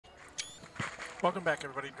Welcome back,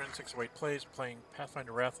 everybody. Dren608 plays, playing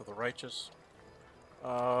Pathfinder Wrath of the Righteous.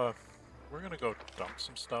 Uh, we're gonna go dump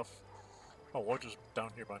some stuff. Oh, Wojo's down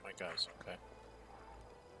here by my guys. Okay.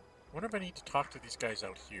 I wonder if I need to talk to these guys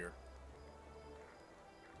out here.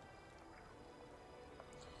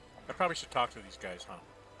 I probably should talk to these guys, huh?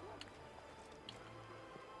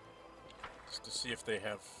 Just to see if they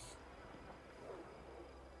have...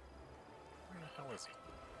 Where the hell is he?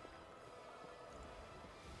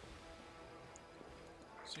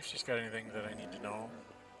 See if she's got anything that I need to know.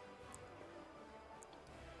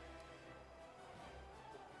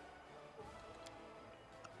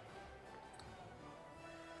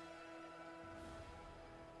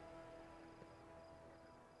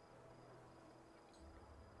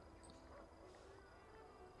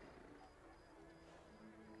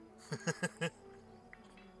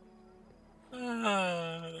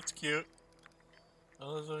 That's cute.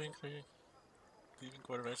 Leaving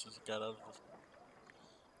quarterbacks got out of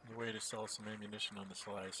the way to sell some ammunition on the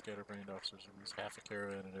sly. Scatterbrained officers who lose half a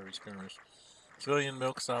caravan at every skirmish. Civilian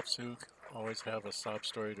milksops who always have a sob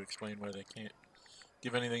story to explain why they can't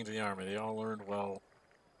give anything to the army. They all learned well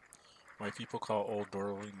why people call old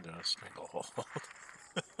Dorlinda Stranglehold.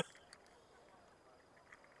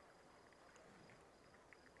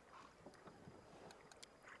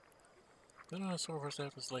 Then on a sword horse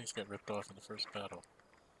half his legs got ripped off in the first battle.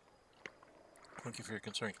 Thank you for your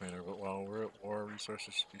concern, Commander, but while we're at war,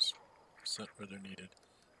 resources should be sent where they're needed.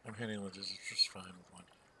 I'm handling logistics just fine with one.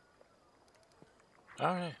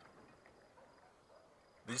 Alright.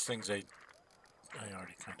 These things I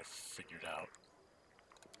already kind of figured out.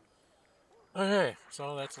 Okay,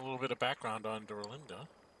 so that's a little bit of background on Dorlinda.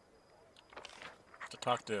 Have to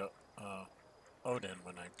talk to Odin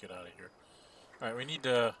when I get out of here. Alright, we need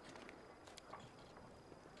to...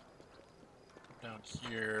 down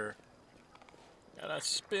here. Gotta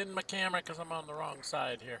spin my camera because I'm on the wrong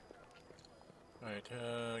side here. Alright,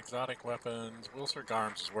 exotic weapons. Wilsberg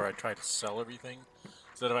Arms is where I try to sell everything.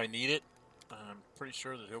 So that if I need it, I'm pretty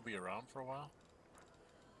sure that he'll be around for a while.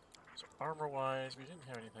 So armor-wise, we didn't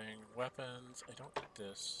have anything. Weapons, I don't need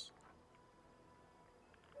this.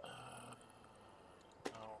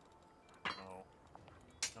 No. No.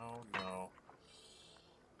 No, no.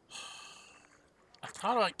 I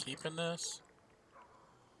thought about keeping this.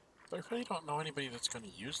 But I really don't know anybody that's going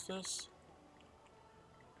to use this.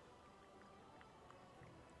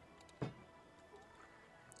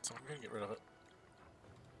 So I'm going to get rid of it.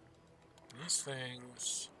 These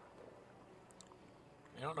things...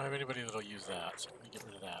 I don't know of anybody that'll use that, so I'm going to get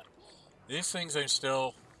rid of that. These things I'm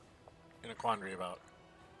still in a quandary about.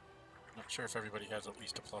 Not sure if everybody has at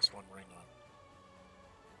least a +1 ring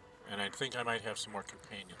on. And I think I might have some more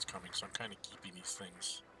companions coming, so I'm kind of keeping these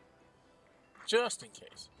things. Just in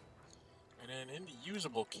case. And then in the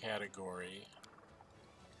usable category,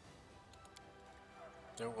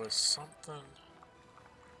 there was something...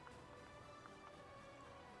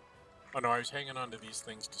 Oh no, I was hanging on to these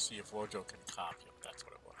things to see if Wojo can copy them. That's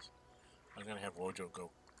what it was. I was going to have Wojo go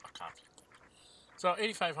a copy thing. So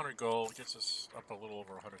 8,500 gold gets us up a little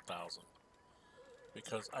over 100,000.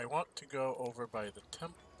 Because I want to go over by the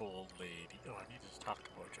temple lady. Oh, I need to talk to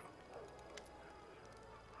Wojo.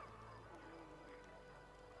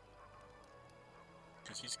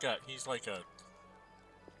 Because he's like a...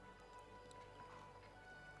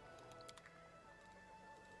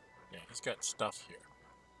 Yeah, he's got stuff here.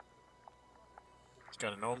 He's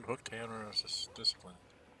got a gnomed hooked hammer as a discipline.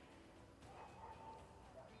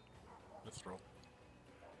 Mithril.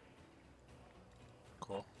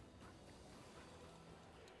 Cool.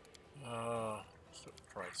 What's the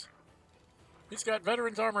price? He's got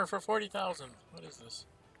veteran's armor for 40,000. What is this?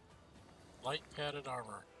 Light padded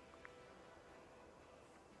armor.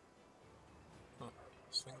 Huh.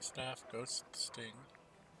 Sling staff, ghost sting.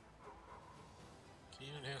 Keen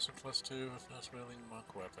enhancement +2 if not wielding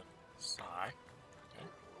monk weapon. Sigh. Okay.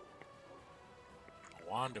 A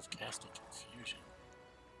wand of casting confusion.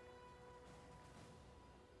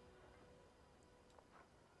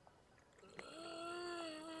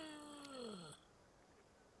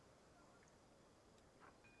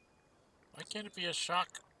 Why can't it be a shock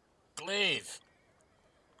glaive?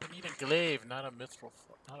 I need a glaive, not a mithril,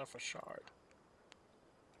 not a fashard.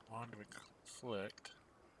 Wand of inflict.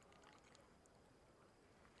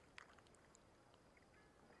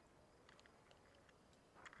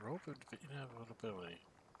 Rope of inevitability.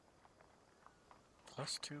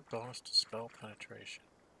 +2 bonus to spell penetration.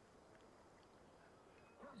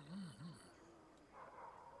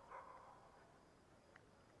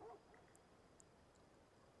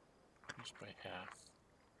 Increased by half.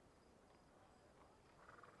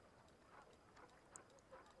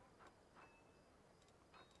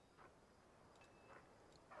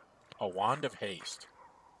 A wand of haste.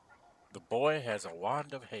 The boy has a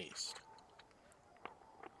wand of haste.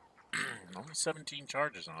 Only 17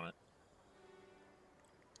 charges on it.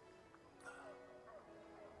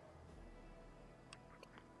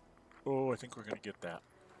 Oh, I think we're going to get that.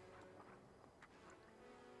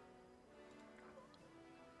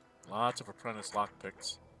 Lots of apprentice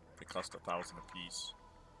lockpicks. They cost 1,000 apiece.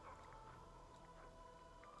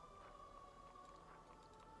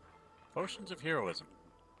 Potions of heroism.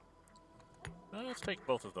 Well, let's take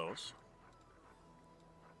both of those.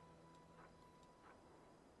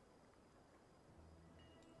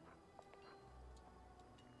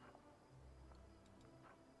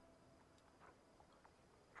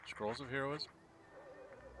 Scrolls of heroism.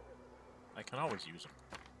 I can always use them.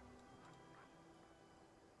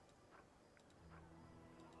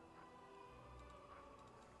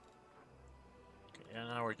 Okay, and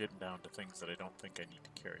now we're getting down to things that I don't think I need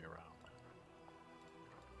to carry around.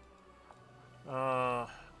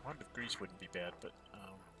 Wand of grease wouldn't be bad, but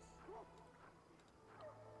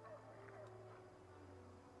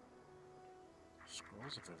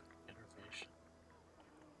scrolls of innervation.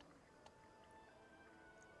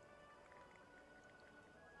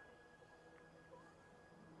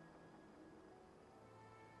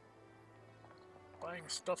 Buying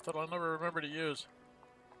stuff that I'll never remember to use.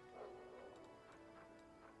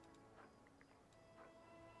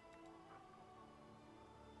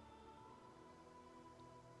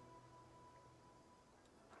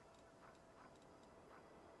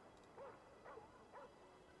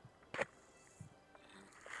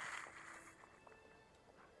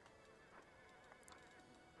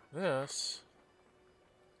 This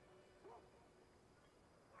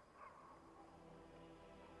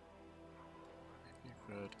maybe you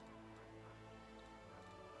could.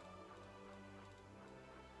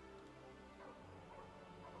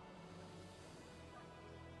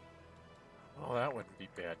 Well, that wouldn't be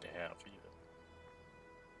bad to have either.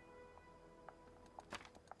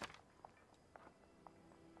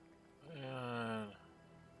 And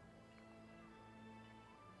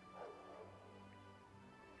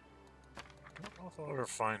I don't know if I'll ever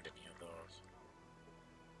find any of those.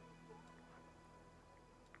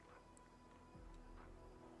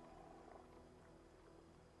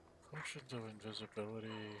 Potions of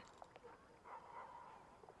invisibility.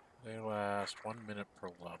 They last 1 minute per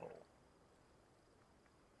level.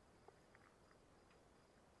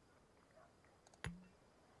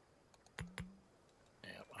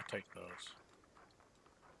 Yeah, I'll take those.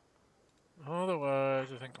 Otherwise,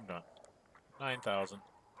 I think I'm done. 9,000.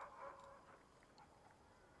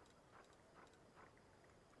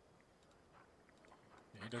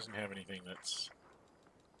 He doesn't have anything that's...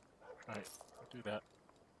 Alright, I'll do that.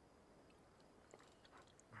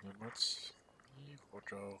 And then let's leave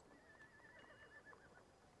Woodrow.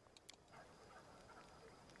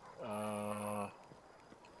 I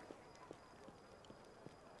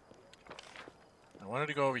wanted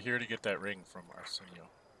to go over here to get that ring from Arsenio.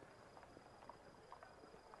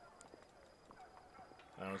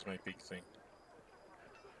 That was my big thing.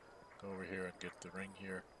 Go over here and get the ring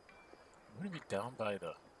here. I'm going to be down by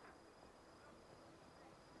the...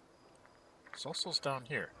 Solsol's down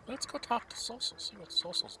here. Let's go talk to Solsol, see what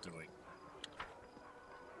Solsol's doing.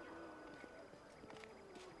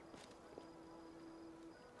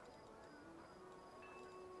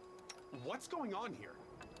 What's going on here?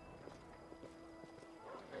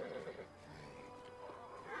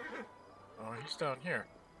 Oh, he's down here.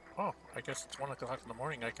 Oh, I guess it's 1 o'clock in the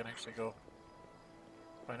morning. I can actually go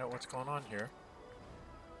find out what's going on here.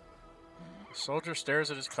 The soldier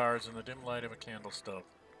stares at his cards in the dim light of a candle stub.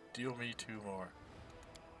 Deal me 2 more.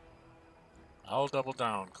 I'll double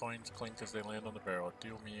down. Coins clink as they land on the barrel.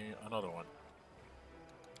 Deal me another one.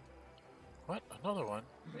 What? Another one?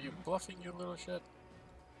 Are you bluffing, you little shit?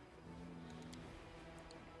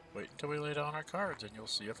 Wait until we lay down our cards and you'll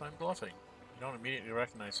see if I'm bluffing. You don't immediately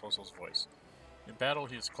recognize Solsol's voice. In battle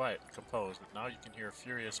he is quiet and composed, but now you can hear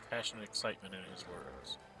furious, passionate excitement in his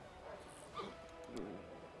words.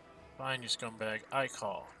 Fine, you scumbag. I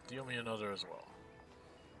call. Deal me another as well.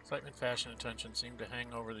 Excitement, passion, and tension seem to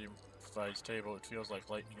hang over the improvised table. It feels like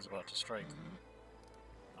lightning is about to strike.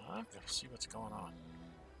 I'm gonna see what's going on.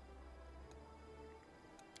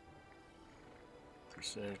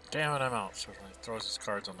 Crusader. Damn it, I'm out. Certainly throws his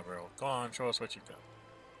cards on the barrel. Go on, show us what you've done.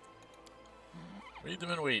 Read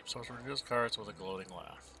them and weep. Sorcerer reveals cards with a gloating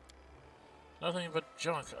laugh. Nothing but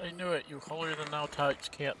junk. I knew it. You holier-than-thou types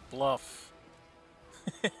can't bluff.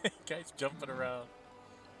 Guy's jumping around.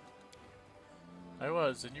 I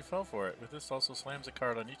was, and you fell for it. With this also slams a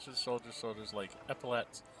card on each of the soldier's shoulders like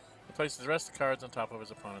epaulets. He places the rest of the cards on top of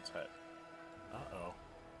his opponent's head. Uh-oh.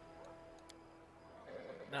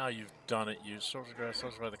 Now you've done it. You soldier grabs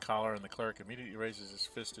soldier by the collar, and the cleric immediately raises his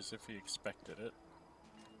fist as if he expected it.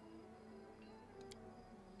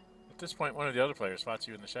 At this point, one of the other players spots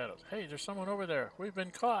you in the shadows. Hey, there's someone over there. We've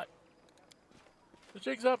been caught. The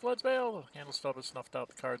jig's up. Let's bail. The candle stub is snuffed out.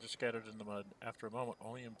 The cards are scattered in the mud. After a moment,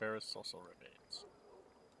 only embarrassed also remains.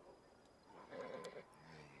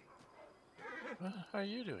 What are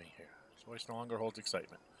you doing here? His voice no longer holds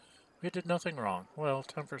excitement. We did nothing wrong. Well,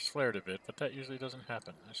 tempers flared a bit, but that usually doesn't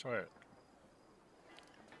happen. I swear it.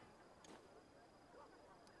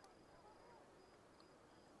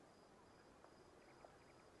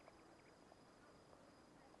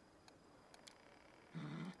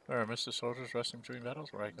 There are Mr. Soldiers resting between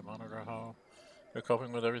battles where I can monitor how they're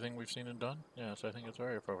coping with everything we've seen and done. Yes, I think it's a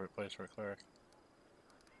very appropriate place for a cleric.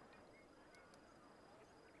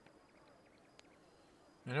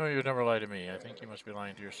 I know you'd never lie to me. I think you must be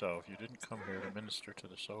lying to yourself. You didn't come here to minister to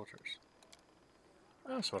the soldiers.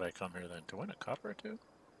 That's what I come here then, to win a cup or two?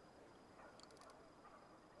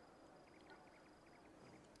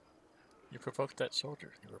 You provoked that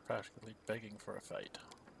soldier. You were practically begging for a fight.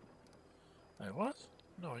 I what?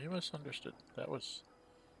 No, you misunderstood. That was...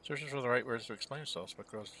 Searching for the right words to explain yourself, but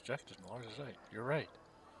grows dejected in the Lord's sight. You're right.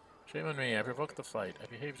 Shame on me. I provoked the fight. I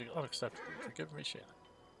behaved unacceptably. Forgive me, Shannon.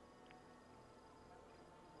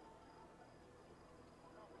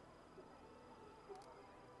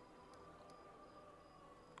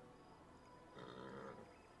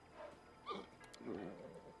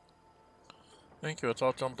 Thank you. It's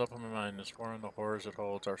all jumped up in my mind. This war and the horrors it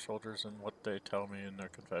holds, our soldiers and what they tell me in their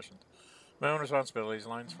confessions. My own responsibilities,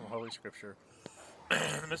 lines from Holy Scripture.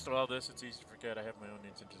 In the midst of all this, it's easy to forget I have my own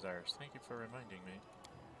needs and desires. Thank you for reminding me.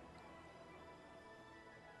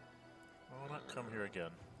 I will not come here again.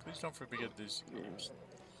 Please don't forget these games.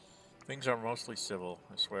 Things are mostly civil,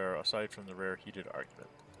 I swear, aside from the rare heated argument.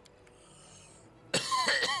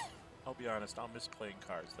 I'll be honest, I'll miss playing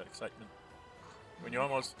cards. That excitement when you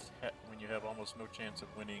have almost no chance of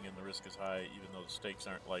winning and the risk is high, even though the stakes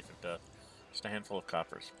aren't life or death, just a handful of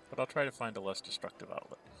coppers. But I'll try to find a less destructive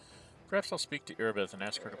outlet. Perhaps I'll speak to Irbeth and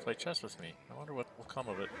ask her to play chess with me. I wonder what will come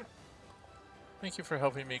of it. Thank you for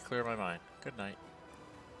helping me clear my mind. Good night.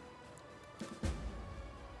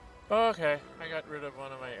 Okay, I got rid of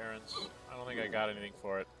one of my errands. I don't think I got anything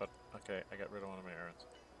for it, but okay, I got rid of one of my errands.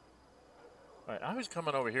 Alright, I was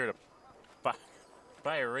coming over here to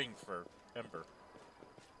buy a ring for Ember.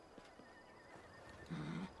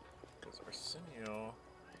 Because Arsenio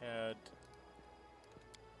had...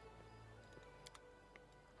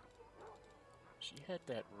 She had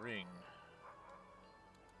that ring.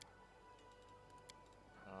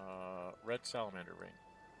 Red Salamander ring.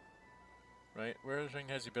 Right? Where this ring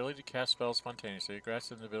has the ability to cast spells spontaneously, it grants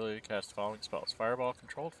the ability to cast the following spells. Fireball,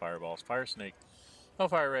 Controlled Fireballs, Fire Snake,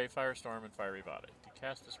 Hellfire Ray, Firestorm, and Fiery Body. To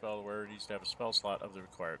cast a spell, the wearer needs to have a spell slot of the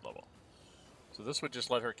required level. So this would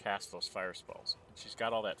just let her cast those fire spells. And she's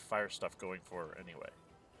got all that fire stuff going for her anyway.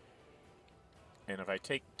 And if I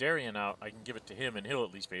take Darian out, I can give it to him, and he'll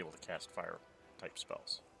at least be able to cast fire-type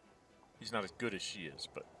spells. He's not as good as she is,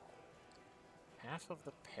 but... half of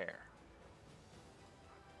the pair.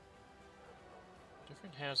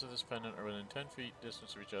 Different halves of this pendant are within 10 feet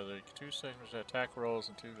distance of each other. 2 segments attack rolls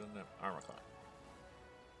and 2 armor class.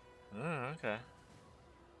 Oh, okay.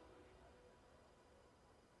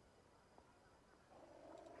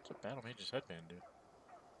 What's a Battle Mage's headband do?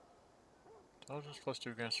 Intelligence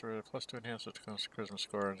 +2 grants her +2 enhancement to charisma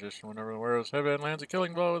score. In addition, whenever the wearer's headband lands a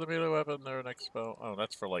killing blow with a melee weapon, their next spell. Oh,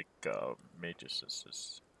 that's for like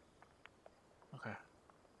mages. Okay.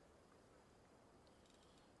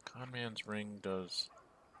 Conman's ring does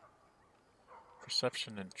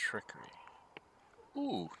perception and trickery.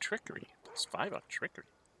 Ooh, trickery. That's 5 on trickery.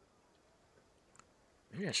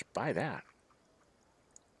 Maybe I should buy that.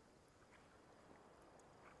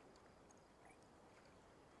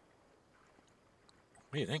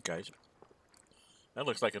 What do you think, guys? That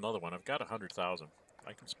looks like another one. I've got 100,000.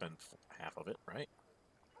 I can spend half of it, right?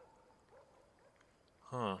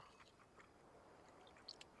 Huh.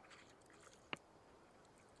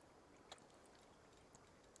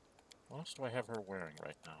 What else do I have her wearing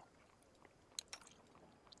right now?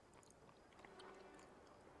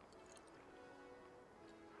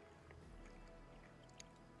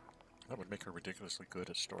 That would make her ridiculously good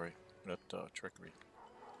at story. At trickery.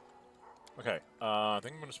 Okay, I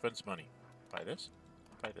think I'm going to spend some money. Buy this?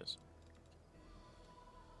 Buy this.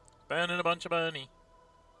 Spending a bunch of money.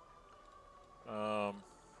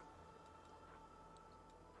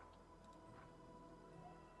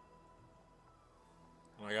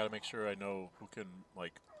 I gotta make sure I know who can,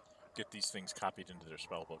 like, get these things copied into their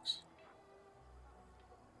spell books.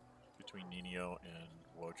 between Ninio and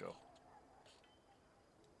Wojo.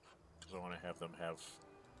 Because I want to have them have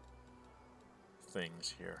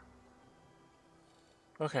things here.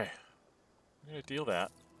 Okay. I'm going to deal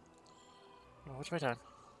that. Oh, what's my time?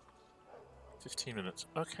 15 minutes.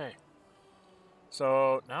 Okay.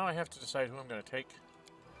 So now I have to decide who I'm going to take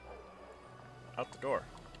out the door.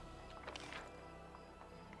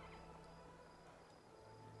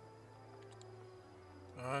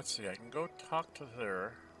 Let's see, I can go talk to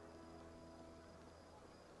her.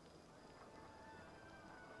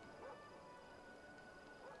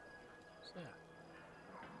 What's that?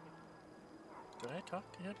 Did I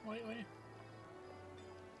talk to him lately?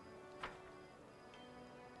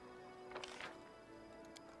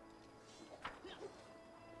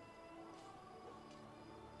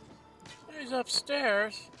 He's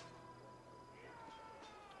upstairs.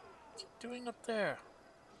 What's he doing up there?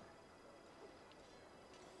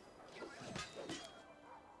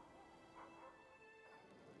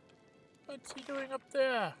 What's he doing up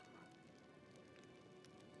there?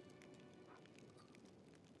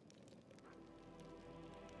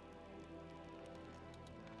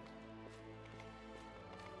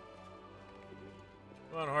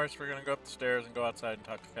 Come on, horse, we're gonna go up the stairs and go outside and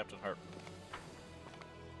talk to Captain Hart.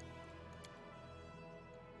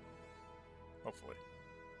 Hopefully.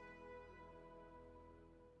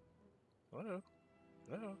 Hello?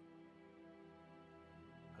 Hello?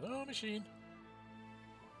 Hello, machine?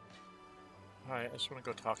 Hi, I just want to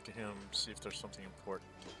go talk to him, see if there's something important.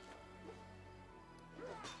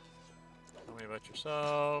 Tell me about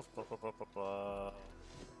yourself, blah blah blah blah blah.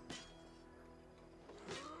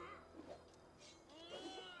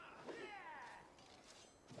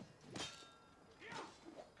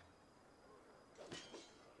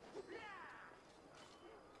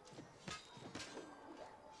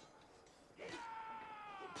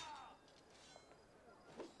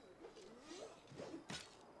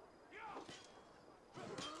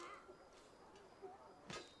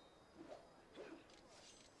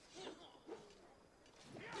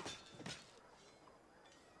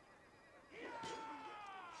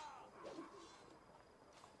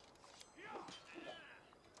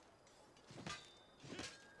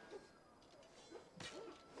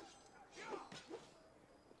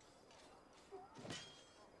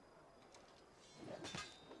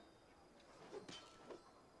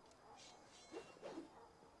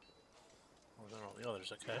 The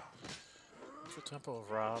others, okay. It's the Temple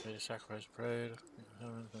of Ra, made a sacrifice parade.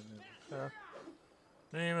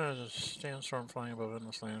 Name as a sandstorm flying above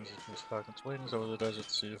endless lands, its falcon's wings over the desert,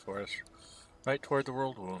 the sea, the forest. Right toward the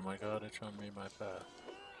world wound, my god, it shone me my path.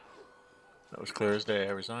 That was clear as day.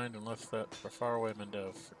 I resigned and left that for faraway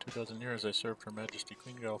Mendev. For 2 dozen years I served Her Majesty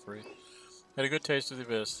Queen Galfrey. Had a good taste of the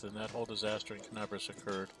abyss, then that whole disaster in Canabras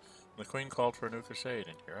occurred. And the Queen called for a new crusade,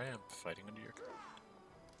 and here I am, fighting under your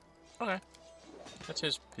command. Okay. That's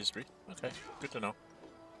his history. Okay, good to know.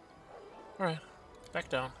 Alright, back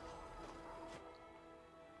down.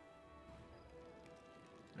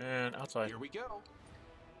 And outside. Here we go.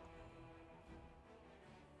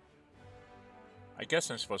 I guess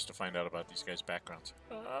I'm supposed to find out about these guys' backgrounds.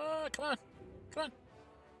 Come on. Come on.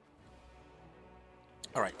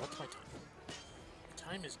 Alright, what's my time? My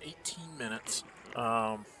time is 18 minutes.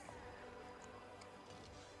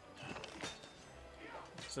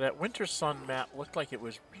 So that Winter Sun map looked like it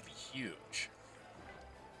was really huge.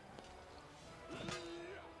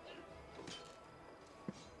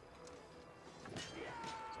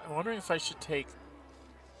 So I'm wondering if I should take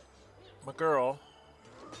my girl,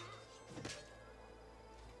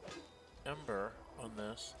 Ember, on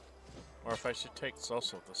this, or if I should take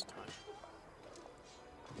Zoso this time.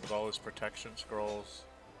 With all his protection scrolls.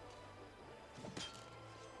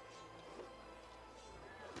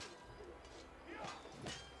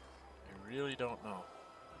 I really don't know.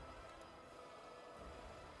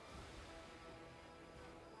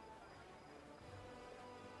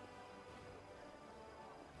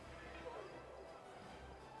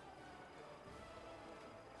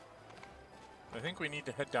 I think we need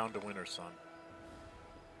to head down to Winter Sun.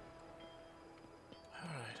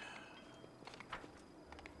 Alright.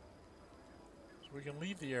 So we can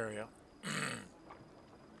leave the area.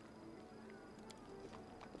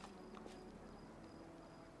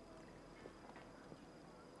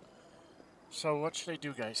 So what should I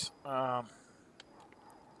do, guys?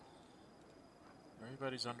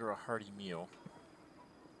 Everybody's under a hearty meal.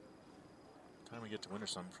 By the time we get to Winter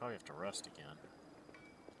Sun, we'll probably have to rest again.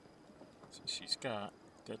 So she's got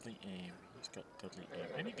deadly aim. He's got deadly aim.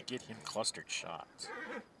 I need to get him clustered shots.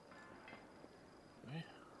 Right?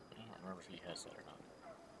 I don't remember if he has that or not.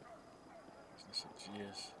 Business and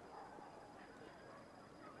GS.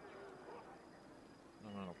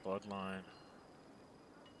 Bloodline.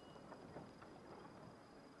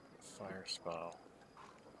 Fire spell.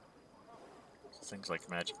 Things like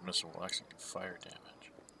magic missile will actually do fire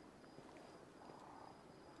damage.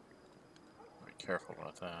 Be careful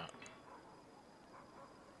about that.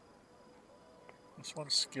 This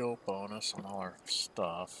one's skill bonus on all our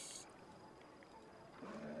stuff.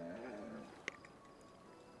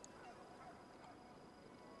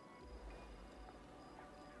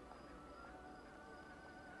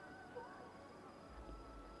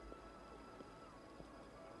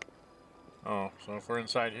 Oh, so if we're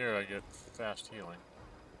inside here, I get fast healing.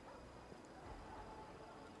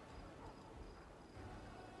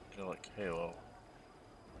 Angelic Halo.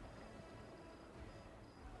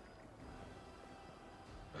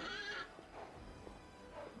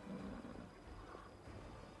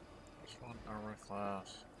 This one, armor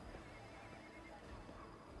class.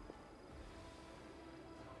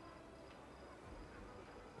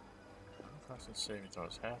 Constant saving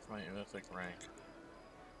throws, half my mythic rank.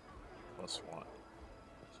 +1.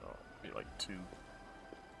 So, it'd be like 2.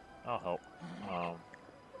 I'll help. Oh,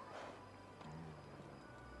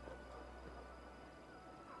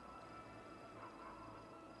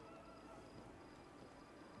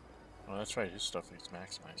 that's right, his stuff gets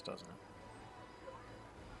maximized, doesn't it?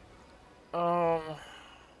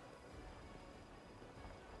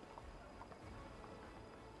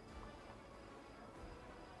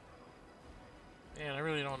 Man, I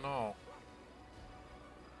really don't know.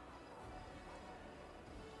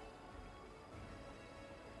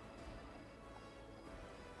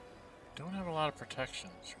 Don't have a lot of protection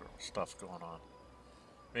stuff going on.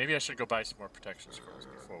 Maybe I should go buy some more protection scrolls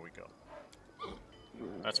before we go.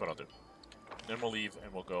 That's what I'll do. Then we'll leave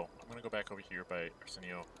and we'll go. I'm gonna go back over here by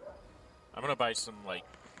Arsenio. I'm gonna buy some, like,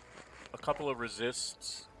 a couple of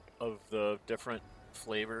resists of the different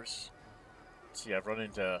flavors. Let's see, I've run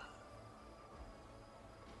into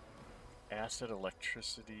acid,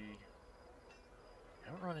 electricity. I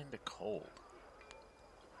haven't run into cold.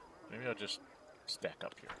 Maybe I'll just stack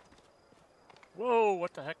up here. Whoa,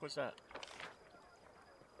 what the heck was that?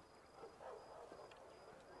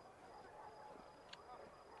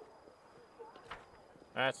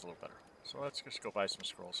 That's a little better. So let's just go buy some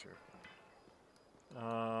scrolls here.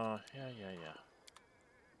 Yeah.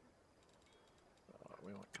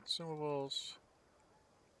 We want consumables.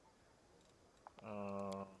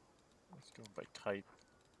 Let's do them by type.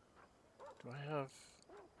 Do I have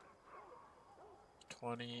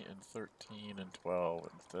 20 and 13 and 12?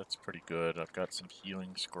 And that's pretty good. I've got some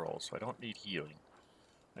healing scrolls, so I don't need healing.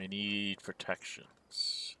 I need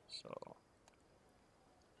protections. So,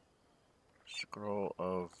 scroll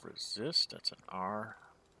of resist, that's an R.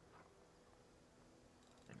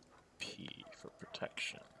 And P for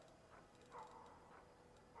protection.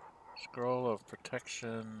 Scroll of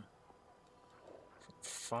protection from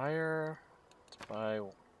fire. Let's buy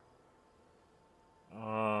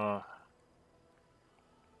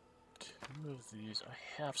 2 of these.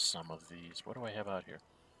 I have some of these. What do I have out here?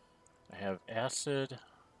 I have acid,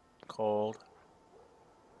 cold,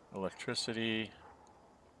 electricity,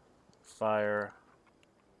 fire,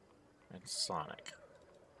 and sonic.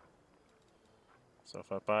 So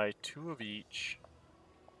if I buy 2 of each,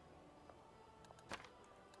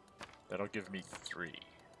 that'll give me 3.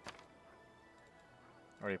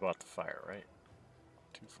 Already bought the fire, right?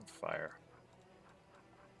 2 from fire.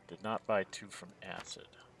 Did not buy 2 from acid.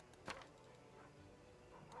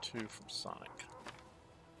 2 from sonic.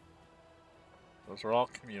 Those are all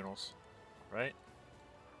communals, right?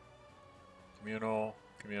 Communal.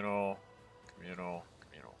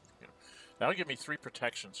 That'll give me 3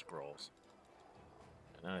 protection scrolls.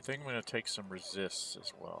 And then I think I'm going to take some resists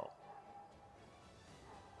as well.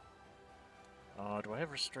 Do I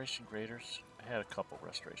have restoration graders? I had a couple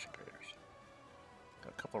restoration graders.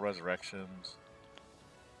 Got a couple resurrections.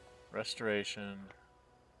 Restoration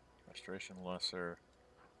lesser.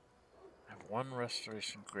 I have 1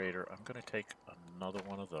 restoration grader. I'm going to take another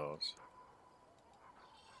one of those.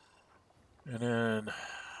 And then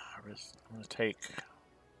I'm going to take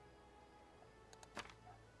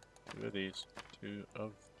 2 of these, 2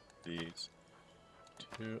 of these,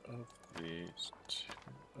 2 of these,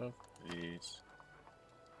 2 of these,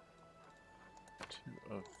 2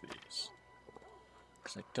 of these.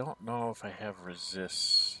 Because I don't know if I have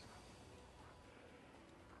resists.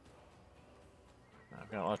 I've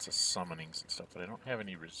got lots of summonings and stuff, but I don't have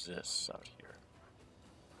any resists out here.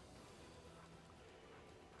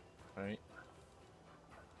 Right?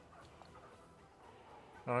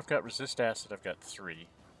 Oh, I've got resist acid, I've got 3.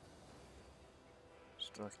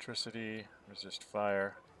 Resist electricity, resist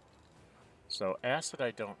fire. So acid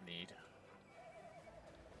I don't need.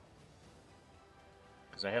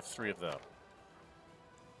 because I have 3 of them.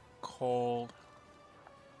 Cold.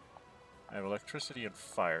 I have electricity and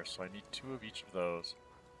fire, so I need 2 of each of those.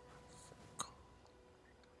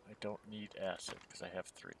 I don't need acid because I have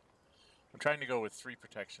 3. I'm trying to go with 3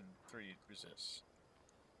 protection, 3 resists.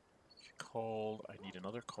 Cold. I need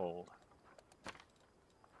another cold.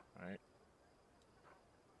 Alright.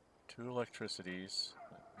 2 electricities.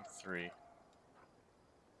 That would be 3.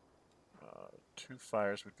 2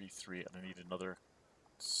 fires would be 3, and I need another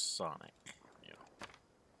sonic. Yeah.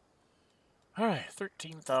 Alright,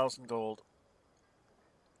 13,000 gold.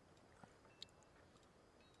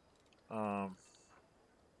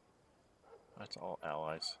 That's all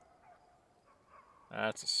allies.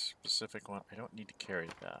 That's a specific one. I don't need to carry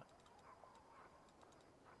that.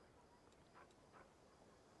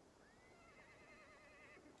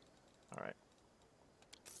 Alright.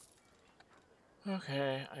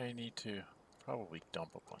 Okay, I need to probably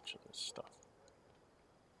dump a bunch of this stuff.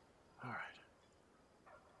 Alright.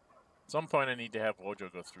 At some point I need to have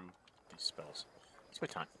Wojo go through these spells. What's my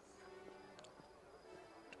time?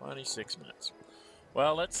 26 minutes.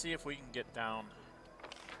 Well, let's see if we can get down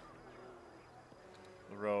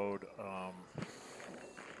the road. I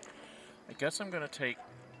guess I'm going to take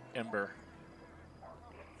Ember.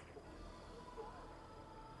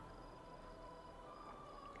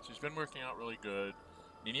 She's been working out really good.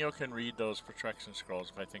 Ninio can read those protection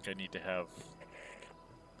scrolls if I think I need to have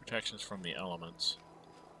protections from the elements.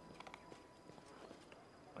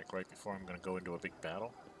 Like right before I'm going to go into a big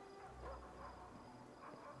battle.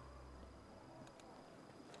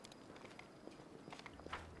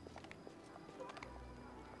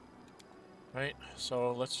 Right,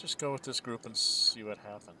 so let's just go with this group and see what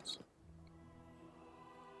happens.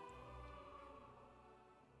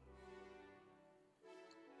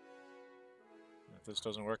 If this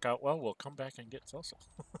doesn't work out well, we'll come back and get Celsa.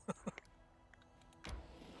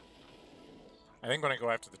 I think when I go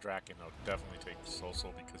after the Draken, I'll definitely take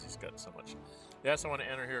Solsol because he's got so much. Yes, I want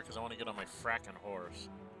to enter here because I want to get on my frackin' horse.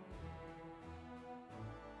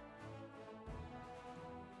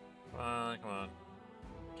 Come on, come on.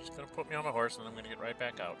 Just gonna put me on my horse and I'm gonna get right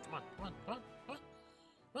back out. Come on, come on, come on, come on,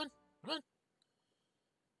 come on, come on.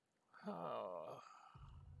 Oh.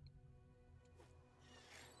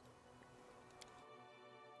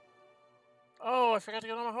 Oh, I forgot to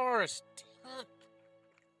get on my horse. Damn it.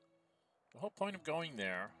 The whole point of going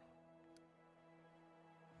there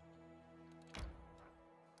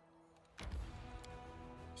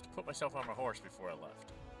is to put myself on my horse before I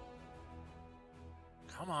left.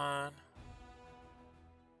 Come on.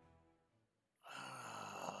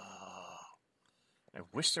 I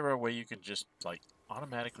wish there were a way you could just, like,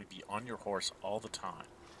 automatically be on your horse all the time.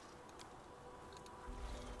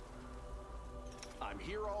 I'm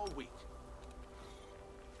here all week.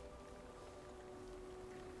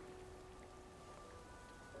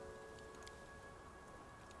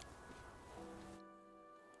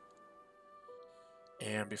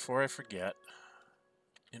 And before I forget,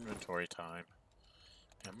 inventory time.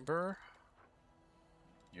 Ember,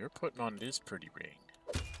 you're putting on this pretty ring.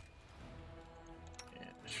 And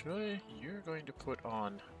Shui, you're going to put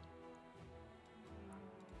on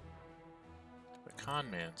the con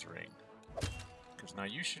man's ring. Because now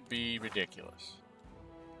you should be ridiculous.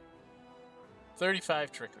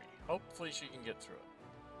 35 trickery. Hopefully she can get through it.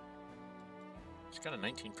 She's got a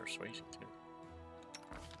 19 persuasion too.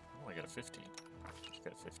 Oh, I got a 15. She's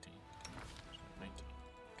got a 15. 19.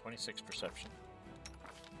 26 perception.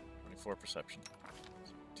 24 perception.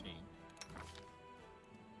 17.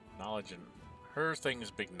 Knowledge, and her thing is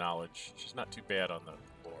big knowledge. She's not too bad on the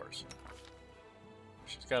lores.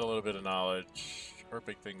 She's got a little bit of knowledge. Her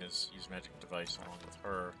big thing is use magic device along with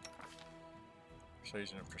her.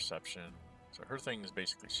 Persuasion and perception. So her thing is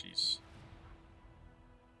basically she's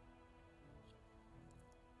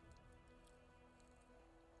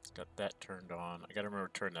got that turned on. I gotta remember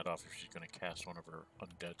to turn that off if she's gonna cast one of her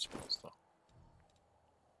undead spells though.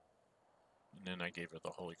 And then I gave her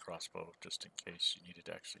the holy crossbow just in case she needed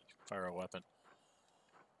to actually fire a weapon.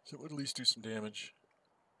 So it would at least do some damage.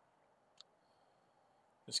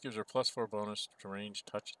 This gives her +4 bonus to ranged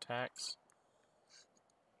touch attacks.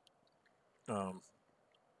 The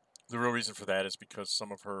real reason for that is because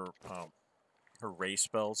some of her her ray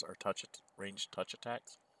spells are ranged touch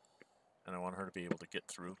attacks, and I want her to be able to get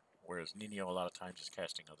through. Whereas Ninio a lot of times is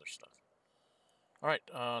casting other stuff. All right,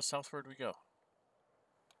 southward we go.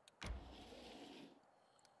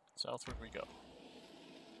 Southward we go.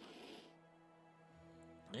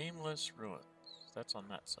 Nameless Ruins. That's on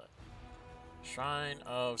that side. Shrine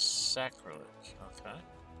of Sacrilege. Okay.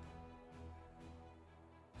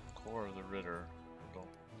 Core of the Ritter.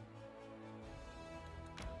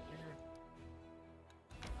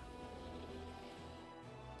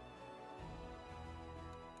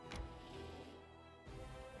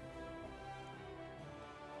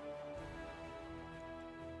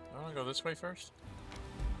 want to go this way first?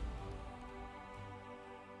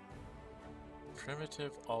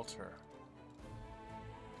 Primitive altar.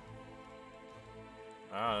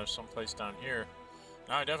 Ah, there's some place down here.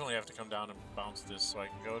 Now I definitely have to come down and bounce this so I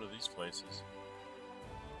can go to these places.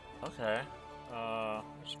 Okay.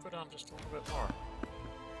 Let's go down just a little bit more.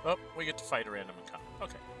 Oh, we get to fight a random encounter.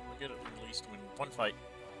 Okay, we get at least win one fight.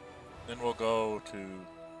 Then we'll go to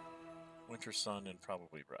Winter Sun and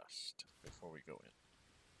probably rest before we go in.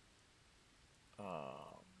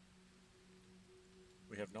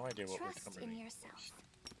 We have no idea what Trust we're coming in yourself.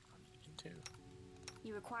 into.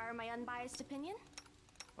 You require my unbiased opinion?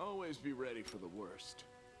 Always be ready for the worst.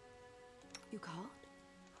 You called?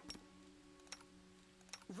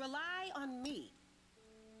 Rely on me.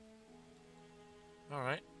 All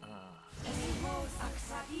right.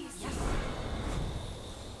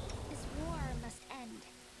 This war must end.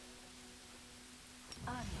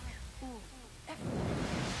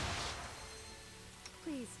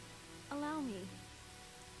 Please, allow me.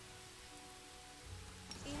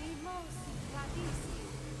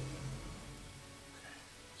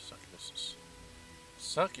 Succubuses.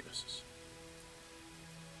 Succubuses.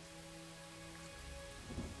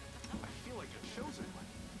 I feel like a chosen one.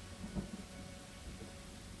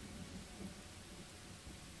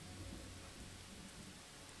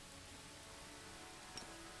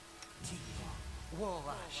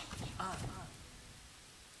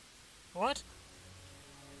 What?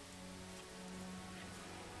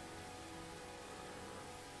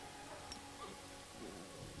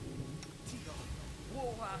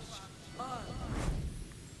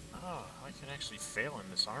 Oh, I can actually fail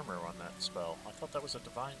in this armor on that spell. I thought that was a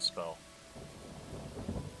divine spell.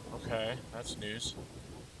 Okay, that's news.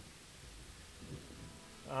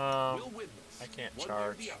 We'll win this. I can't one way or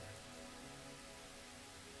charge. the other.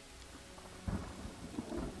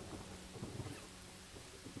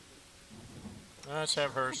 Let's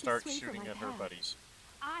have her I'd start be sway for shooting my at her path. buddies.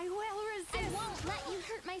 I will resist. I won't let you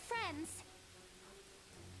hurt my friends.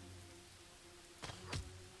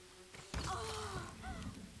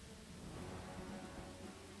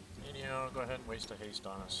 And you know, go ahead and waste a haste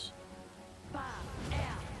on us.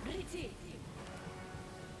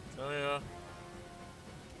 Tell ya.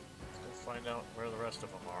 Let's go find out where the rest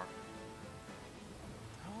of them are.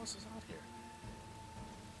 How else is out here?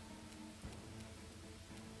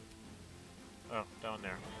 Oh, down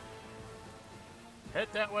there. Head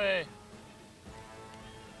that way!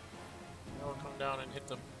 I'll come down and hit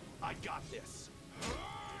them. I got this.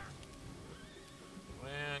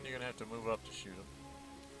 And you're gonna have to move up to shoot them.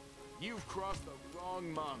 You've crossed the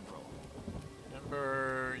wrong mongrel.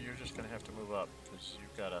 Remember, you're just gonna have to move up, because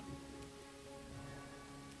you've gotta...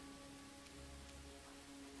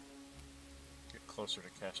 get closer to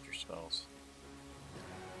cast your spells.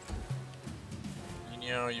 And you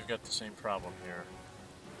know, you've got the same problem here.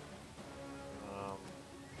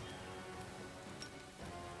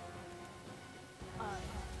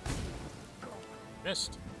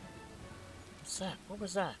 Missed. What's that? What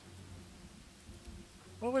was that?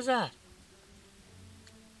 What was that?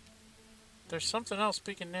 There's something else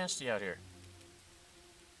speaking nasty out here.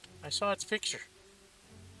 I saw its picture.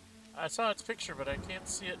 I saw its picture, but I can't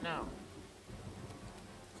see it now.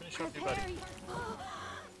 Finish up your buddy.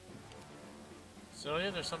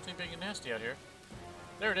 Celia, there's something big and nasty out here.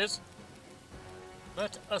 There it is.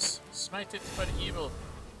 Let us smite it for evil.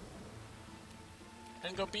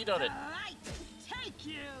 And go beat on it. Right, take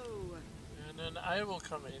you. And then I will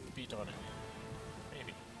come and beat on it.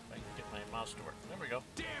 Maybe. If I can get my mouse to work. There we go.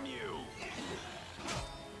 Damn you!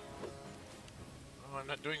 Oh, I'm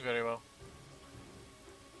not doing very well.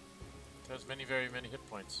 It has very many hit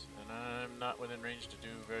points, and I'm not within range to do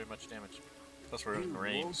very much damage. Plus we're in You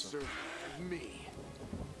range. won't So. serve me.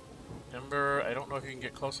 Ember, I don't know if you can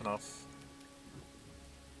get close enough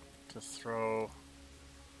to throw.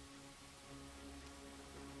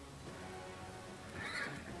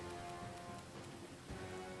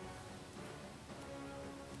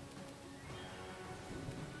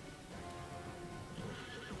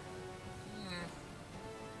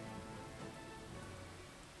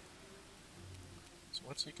 So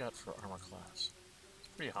what's he got for armor class? It's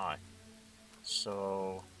pretty high.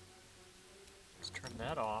 So let's turn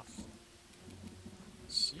that off.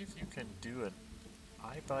 See if you can do an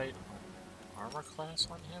eye bite armor class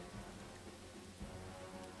on him.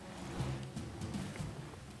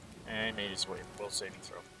 And he made his way. Will saving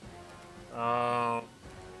throw.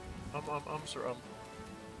 Sir.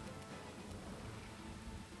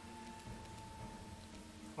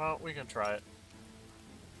 Well, we can try it.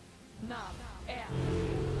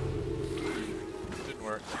 Didn't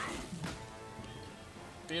work.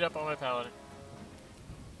 Beat up on my paladin.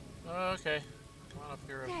 Okay. Come on up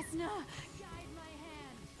here. Desna, guide my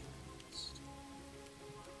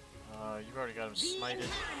hand. You've already got him The smited.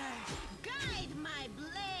 Inferno, guide my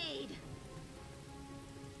blade.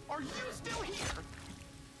 Are you still here?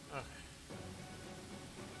 Okay.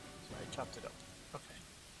 So I chopped it up. Okay.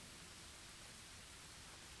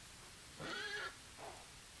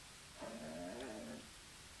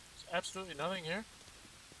 There's absolutely nothing here.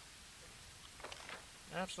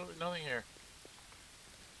 Absolutely nothing here.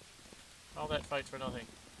 All that fight for nothing.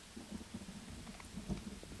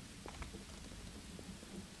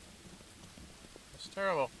 It's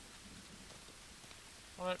terrible.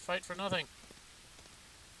 All that fight for nothing.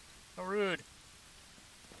 How rude.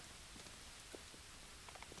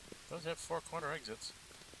 Does have 4 corner exits.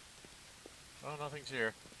 Oh, nothing's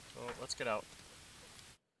here. So let's get out.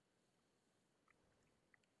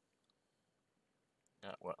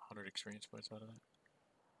 Got what, 100 experience points out of that?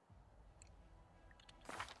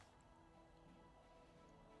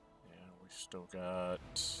 Yeah, we've still got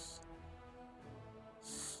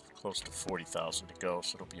close to 40,000 to go,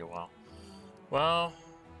 so it'll be a while. Well,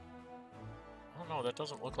 I don't know, that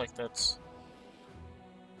doesn't look like that's...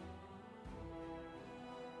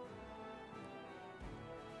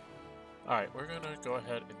 Alright, we're gonna go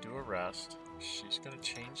ahead and do a rest. She's gonna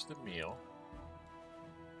change the meal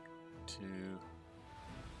to...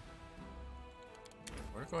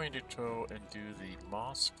 We're going to go and do the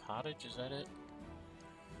moss pottage, is that it?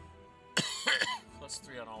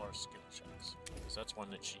 +3 on all our skill checks, because that's one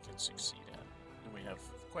that she can succeed at. And we have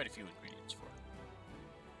quite a few ingredients for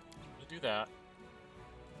it. To do that,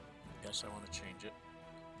 yes, I want to change it.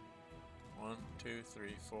 1, 2,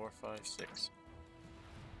 3, 4, 5, 6.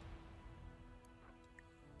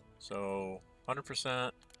 So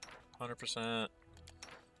 100%, 100%,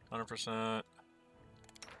 100%,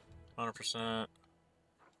 100%.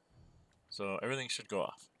 So everything should go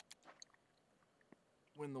off.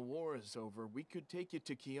 When the war is over, we could take you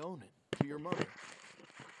to Keonan, to your mother.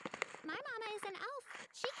 My mama is an elf.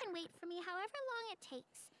 She can wait for me however long it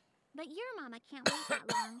takes. But your mama can't wait that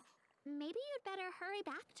long. Maybe you'd better hurry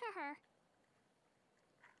back to her.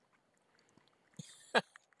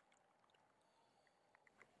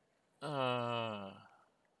 Well,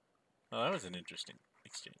 that was an interesting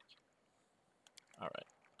exchange. Alright.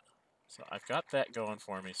 So I've got that going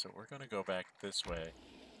for me, so we're going to go back this way.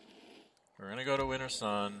 We're going to go to Winter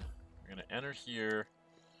Sun. We're going to enter here.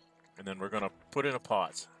 And then we're going to put in a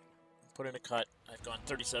pause. Put in a cut. I've gone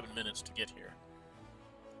 37 minutes to get here.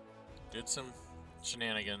 Did some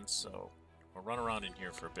shenanigans, so I'll run around in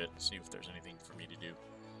here for a bit and see if there's anything for me to do.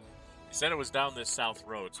 He said it was down this south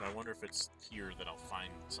road, so I wonder if it's here that I'll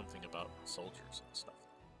find something about soldiers and stuff.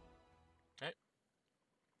 Okay.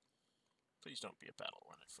 Please don't be a battle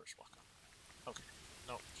when I first walk up. Okay.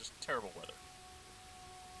 No, just terrible weather.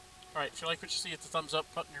 Alright, if you like what you see, hit the thumbs up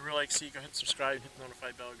button. You really like to see, go ahead and subscribe, hit the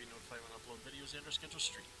notify bell to be notified when I upload videos and or schedule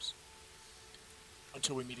streams.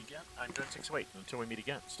 Until we meet again, I'm Dren608. Until we meet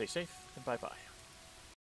again, stay safe and bye-bye.